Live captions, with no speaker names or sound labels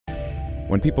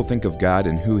When people think of God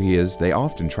and who He is, they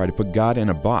often try to put God in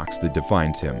a box that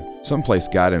defines Him. Some place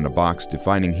God in a box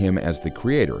defining Him as the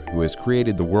Creator who has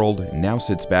created the world and now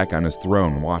sits back on His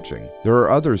throne watching. There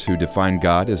are others who define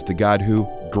God as the God who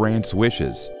grants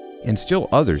wishes. And still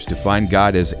others define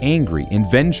God as angry and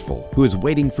vengeful, who is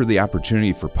waiting for the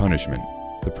opportunity for punishment.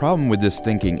 The problem with this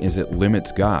thinking is it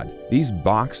limits God. These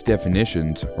box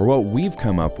definitions are what we've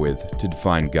come up with to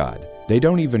define God. They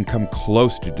don't even come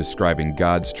close to describing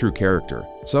God's true character.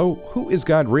 So, who is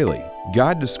God really?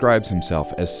 God describes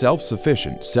Himself as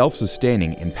self-sufficient,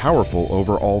 self-sustaining, and powerful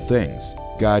over all things.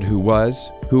 God who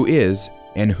was, who is,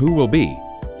 and who will be.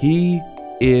 He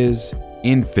is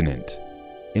infinite.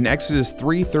 In Exodus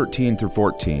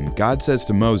 3:13-14, God says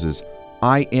to Moses,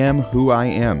 "I am who I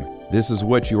am. This is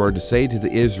what you are to say to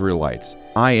the Israelites.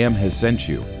 I am has sent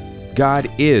you." God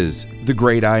is the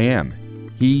great I am.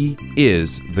 He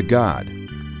is the God.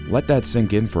 Let that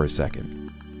sink in for a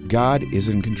second. God is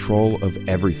in control of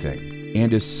everything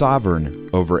and is sovereign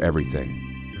over everything.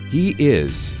 He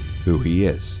is who He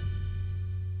is.